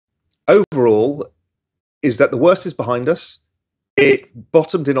overall is that the worst is behind us. It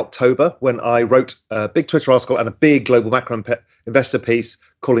bottomed in October when I wrote a big Twitter article and a big global macro investor piece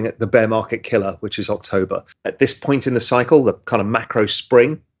calling it the bear market killer, which is October. At this point in the cycle, the kind of macro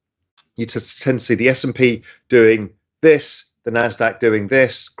spring, you tend to see the S&P doing this, the NASDAQ doing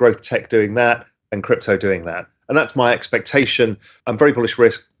this, growth tech doing that, and crypto doing that. And that's my expectation. I'm very bullish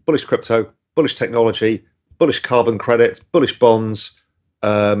risk, bullish crypto, bullish technology, bullish carbon credits, bullish bonds,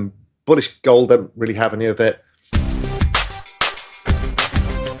 bullish gold. Don't really have any of it.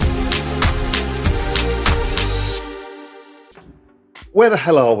 Where the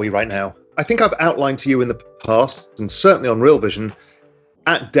hell are we right now? I think I've outlined to you in the past, and certainly on Real Vision,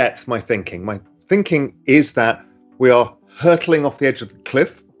 at depth my thinking. My thinking is that we are hurtling off the edge of the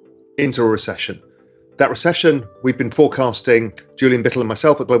cliff into a recession. That recession we've been forecasting, Julian Bittle and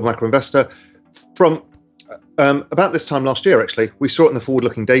myself at Global Macro Investor, from about this time last year, actually. We saw it in the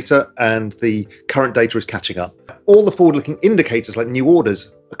forward-looking data, and the current data is catching up. All the forward-looking indicators, like new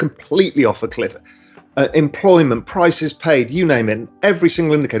orders, are completely off a cliff. Employment, prices paid, you name it, every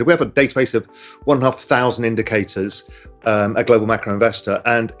single indicator. We have a database of 1,500 indicators at Global Macro Investor,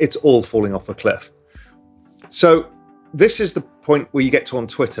 and it's all falling off a cliff. So this is the point where you get to on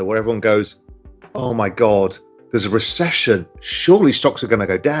Twitter, where everyone goes, oh my God, there's a recession. Surely stocks are going to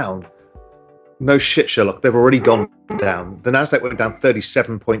go down. No shit, Sherlock. They've already gone down. The NASDAQ went down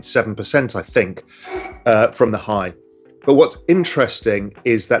 37.7%, I think, from the high. But what's interesting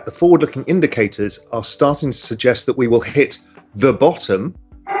is that the forward-looking indicators are starting to suggest that we will hit the bottom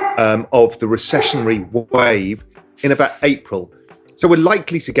of the recessionary wave in about April. So we're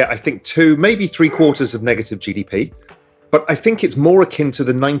likely to get, I think, 2, maybe 3 quarters of negative GDP. But I think it's more akin to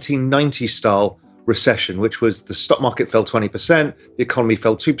the 1990 style recession, which was the stock market fell 20%, the economy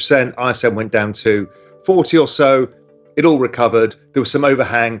fell 2%, ISM went down to 40 or so. It all recovered. There was some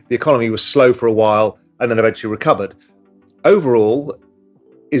overhang. The economy was slow for a while and then eventually recovered. Overall,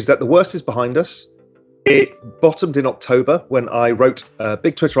 is that the worst is behind us. It bottomed in October when I wrote a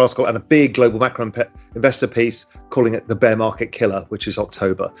big Twitter article and a big global macro investor piece calling it the bear market killer, which is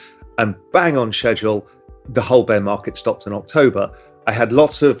October. And bang on schedule, the whole bear market stopped in October. I had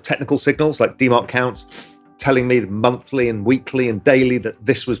lots of technical signals like DMARC counts telling me monthly and weekly and daily that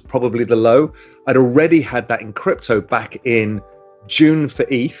this was probably the low. I'd already had that in crypto back in June for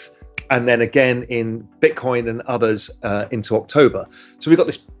ETH, and then again in Bitcoin and others into October. So we've got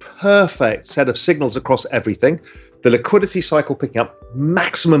this perfect set of signals across everything. The liquidity cycle picking up,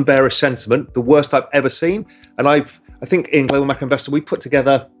 maximum bearish sentiment, the worst I've ever seen. And I think in Global Macro Investor, we put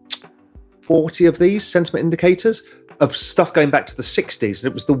together 40 of these sentiment indicators of stuff going back to the 60s.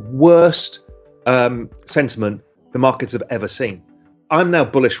 And it was the worst sentiment the markets have ever seen. I'm now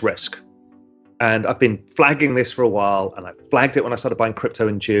bullish risk. And I've been flagging this for a while, and I flagged it when I started buying crypto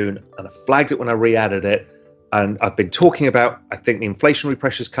in June, and I flagged it when I re-added it. And I've been talking about, I think the inflationary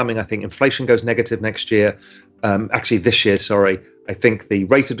pressure is coming. I think inflation goes negative next year. Actually, this year, sorry. I think the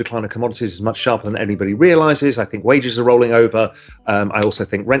rate of decline of commodities is much sharper than anybody realizes. I think wages are rolling over. I also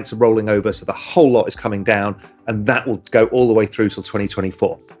think rents are rolling over. So the whole lot is coming down, and that will go all the way through till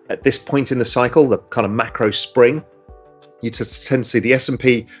 2024. At this point in the cycle, the kind of macro spring, you tend to see the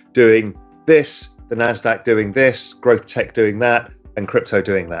S&P doing this, the NASDAQ doing this, growth tech doing that, and crypto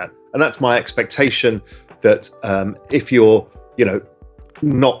doing that. And that's my expectation, that if you're,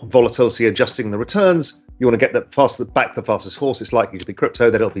 not volatility adjusting the returns, you want to get the fastest horse, it's likely to be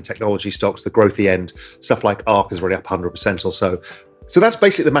crypto. Then it'll be technology stocks, the growthy end, stuff like ARK is already up 100% or so. So that's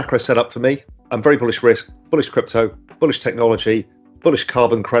basically the macro setup for me. I'm very bullish risk, bullish crypto, bullish technology, bullish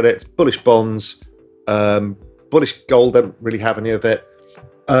carbon credits, bullish bonds, bullish gold. Don't really have any of it.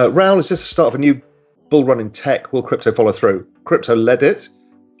 Raoul, is this the start of a new bull run in tech? Will crypto follow through? Crypto led it,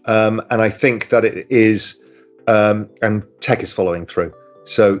 and I think that it is, and tech is following through.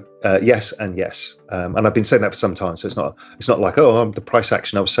 So yes and yes, and I've been saying that for some time. So it's not like, oh, the price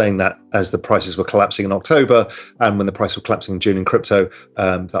action. I was saying that as the prices were collapsing in October, and when the price was collapsing in June in crypto,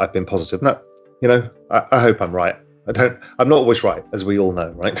 that I've been positive. No, I hope I'm right. I'm not always right, as we all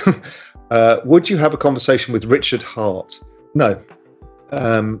know, right? Would you have a conversation with Richard Hart? No.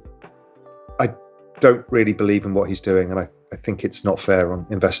 I don't really believe in what he's doing, and I think it's not fair on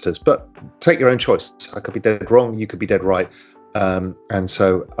investors. But take your own choice. I could be dead wrong, you could be dead right, and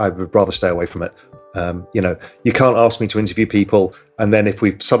so I would rather stay away from it. You can't ask me to interview people, and then if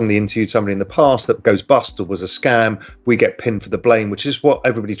we've suddenly interviewed somebody in the past that goes bust or was a scam, we get pinned for the blame, which is what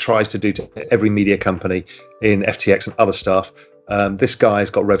everybody tries to do to every media company in FTX and other stuff. This guy's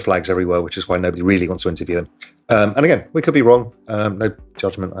got red flags everywhere, which is why nobody really wants to interview him. And again, we could be wrong. No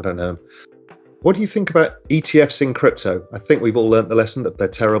judgment. I don't know. What do you think about ETFs in crypto? I think we've all learned the lesson that they're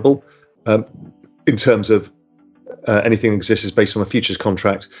terrible. in terms of anything that exists is based on a futures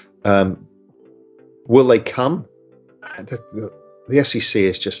contract. Will they come? The SEC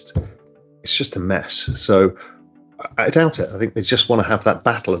is just a mess. So I doubt it. I think they just want to have that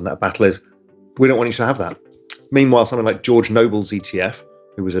battle, and that battle is, we don't want you to have that. Meanwhile, something like George Noble's ETF,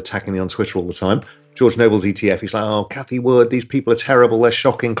 who was attacking me on Twitter all the time, George Noble's ETF, he's like, oh, Cathie Wood, these people are terrible, they're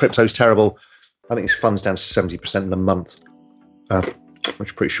shocking, crypto's terrible. I think his fund's down to 70% in a month, which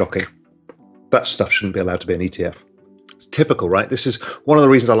is pretty shocking. That stuff shouldn't be allowed to be an ETF. It's typical, right? This is one of the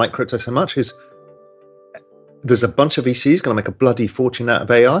reasons I like crypto so much, is there's a bunch of VCs going to make a bloody fortune out of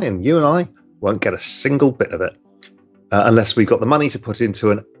AI, and you and I won't get a single bit of it unless we've got the money to put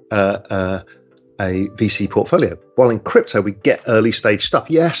into a VC portfolio. While in crypto, we get early stage stuff.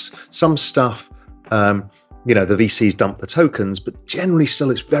 Yes, some stuff, the VCs dump the tokens, but generally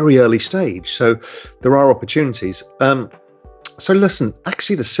still it's very early stage. So there are opportunities. So listen,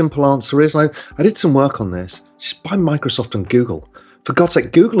 actually the simple answer is, and I did some work on this, just buy Microsoft and Google. For God's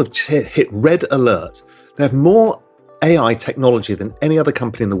sake, Google have hit red alert. They have more AI technology than any other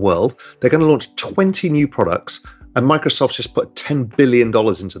company in the world. They're going to launch 20 new products, and Microsoft's just put $10 billion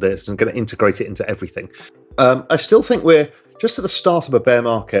into this and going to integrate it into everything. I still think we're just at the start of a bear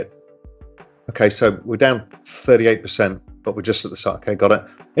market. Okay, so we're down 38%, but we're just at the start. Okay, got it.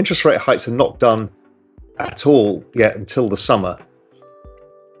 Interest rate hikes are not done at all yet until the summer.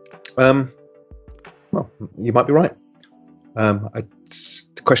 Well, you might be right.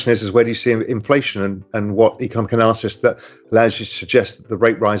 The question is where do you see inflation, and what economic analysis that allows you to suggest that the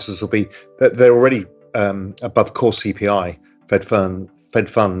rate rises will be, that they're already above core CPI, Fed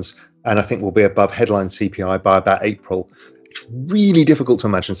funds, and I think will be above headline CPI by about April. It's really difficult to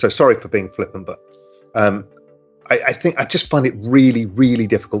imagine. So sorry for being flippant, but I just find it really, really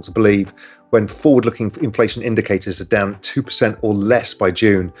difficult to believe when forward-looking inflation indicators are down 2% or less by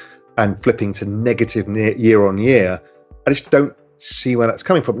June and flipping to negative year on year. I just don't see where that's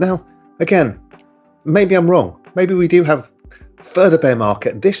coming from. Now, again, maybe I'm wrong. Maybe we do have further bear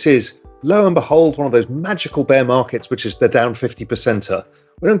market. This is, lo and behold, one of those magical bear markets, which is the down 50%er.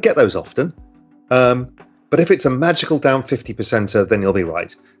 We don't get those often. But if it's a magical down 50%er, then you'll be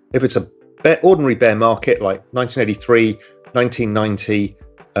right. If it's a ordinary bear market like 1983, 1990,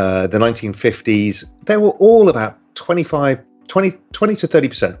 the 1950s, they were all about 20 to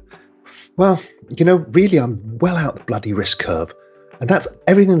 30%. Well, really, I'm well out the bloody risk curve. And that's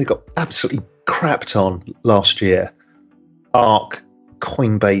everything that got absolutely crapped on last year. ARC,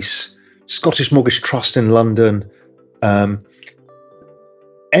 Coinbase, Scottish Mortgage Trust in London,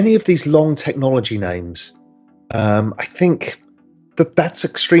 any of these long technology names, I think that's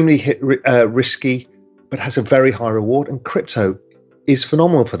extremely risky, but has a very high reward. And crypto is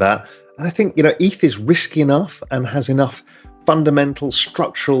phenomenal for that. And I think, ETH is risky enough and has enough fundamental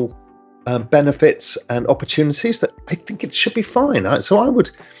structural benefits and opportunities that I think it should be fine. So I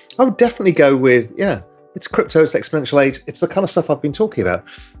would definitely go with, it's crypto, it's the exponential age, it's the kind of stuff I've been talking about.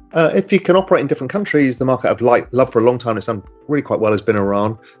 If you can operate in different countries, the market I've loved for a long time, it's done really quite well, has been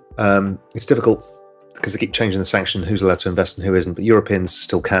Iran. It's difficult because they keep changing the sanction, who's allowed to invest and who isn't, but Europeans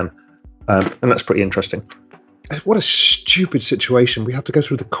still can. And that's pretty interesting. What a stupid situation. We have to go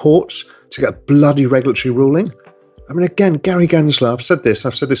through the courts to get a bloody regulatory ruling. I mean, again, Gary Gensler, I've said this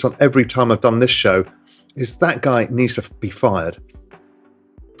on every time I've done this show, is that guy needs to be fired.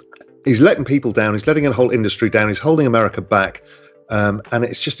 He's letting people down. He's letting a whole industry down. He's holding America back. And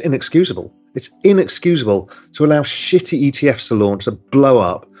it's just inexcusable. It's inexcusable to allow shitty ETFs to launch that blow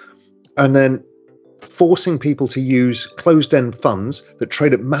up and then forcing people to use closed-end funds that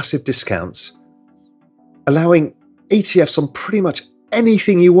trade at massive discounts, allowing ETFs on pretty much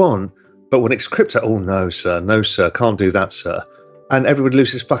anything you want. But when it's crypto, oh, no, sir, can't do that, sir. And everyone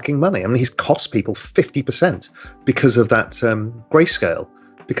loses fucking money. I mean, he's cost people 50% because of that grayscale,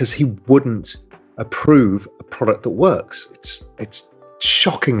 because he wouldn't approve a product that works. It's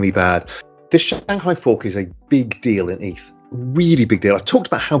shockingly bad. This Shanghai fork is a big deal in ETH, really big deal. I talked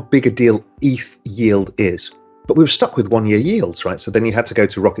about how big a deal ETH yield is, but we were stuck with 1 year yields, right? So then you had to go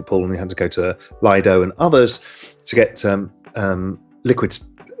to Rocket Pool and you had to go to Lido and others to get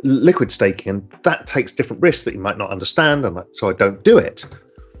liquid staking, and that takes different risks that you might not understand, and so I don't do it.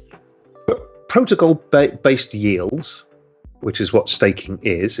 But protocol-based yields, which is what staking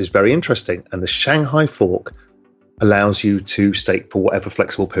is very interesting, and the Shanghai fork allows you to stake for whatever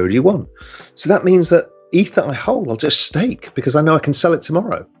flexible period you want. So that means that ETH that I hold, I'll just stake because I know I can sell it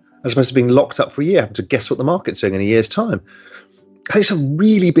tomorrow, as opposed to being locked up for a year, having to guess what the market's doing in a year's time. It's a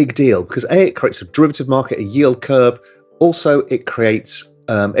really big deal because it creates a derivative market, a yield curve. Also, it creates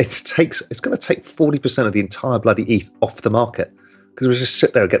it's going to take 40% of the entire bloody ETH off the market because we just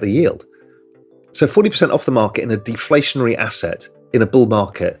sit there and get the yield. So 40% off the market in a deflationary asset in a bull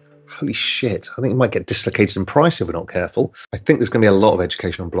market. Holy shit. I think it might get dislocated in price if we're not careful. I think there's going to be a lot of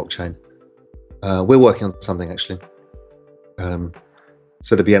education on blockchain. We're working on something actually.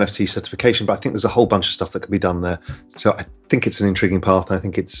 So there'll be NFT certification, but I think there's a whole bunch of stuff that can be done there. So I think it's an intriguing path, and I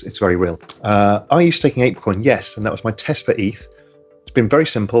think it's very real. Are you staking Ape Coin? Yes, and that was my test for ETH. It's been very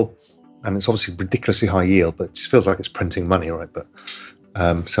simple, and it's obviously ridiculously high yield, but it just feels like it's printing money, right? But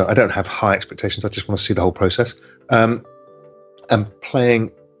so I don't have high expectations. I just want to see the whole process. I'm playing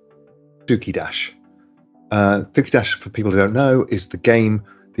Dookie Dash. Dookie Dash, for people who don't know, is the game,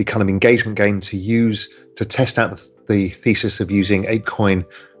 the kind of engagement game to use to test out the thesis of using Ape Coin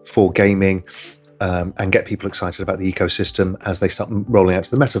for gaming and get people excited about the ecosystem as they start rolling out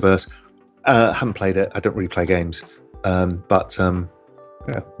to the metaverse. Haven't played it. I don't really play games, but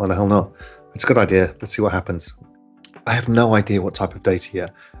yeah, why the hell not? It's a good idea. Let's see what happens. I have no idea what type of data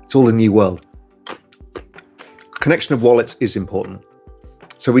yet. It's all a new world. Connection of wallets is important.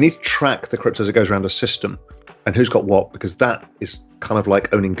 So we need to track the crypto as it goes around a system and who's got what, because that is kind of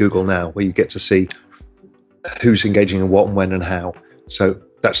like owning Google now, where you get to see who's engaging in what and when and how. So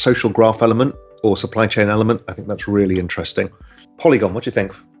that social graph element or supply chain element, I think that's really interesting. Polygon, what do you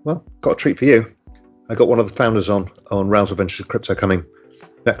think? Well, got a treat for you. I got one of the founders on Raoul's Adventures Crypto coming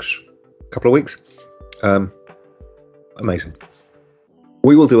next couple of weeks. Amazing.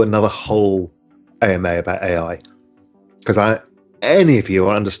 We will do another whole AMA about AI, because any of you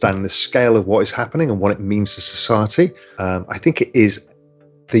are understanding the scale of what is happening and what it means to society. I think it is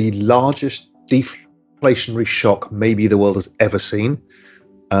the largest deflationary shock maybe the world has ever seen.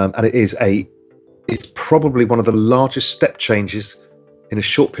 And it's probably one of the largest step changes in a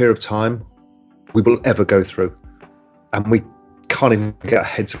short period of time we will ever go through. And we can't even get our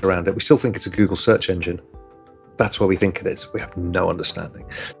heads around it. We still think it's a Google search engine. That's what we think it is. We have no understanding.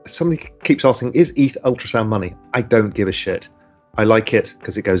 Somebody keeps asking, is ETH ultrasound money? I don't give a shit. I like it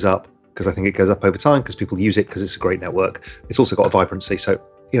because it goes up, because I think it goes up over time, because people use it, because it's a great network. It's also got a vibrancy. So,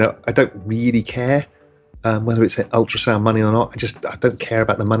 I don't really care whether it's ultrasound money or not. I don't care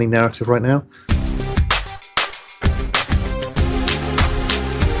about the money narrative right now.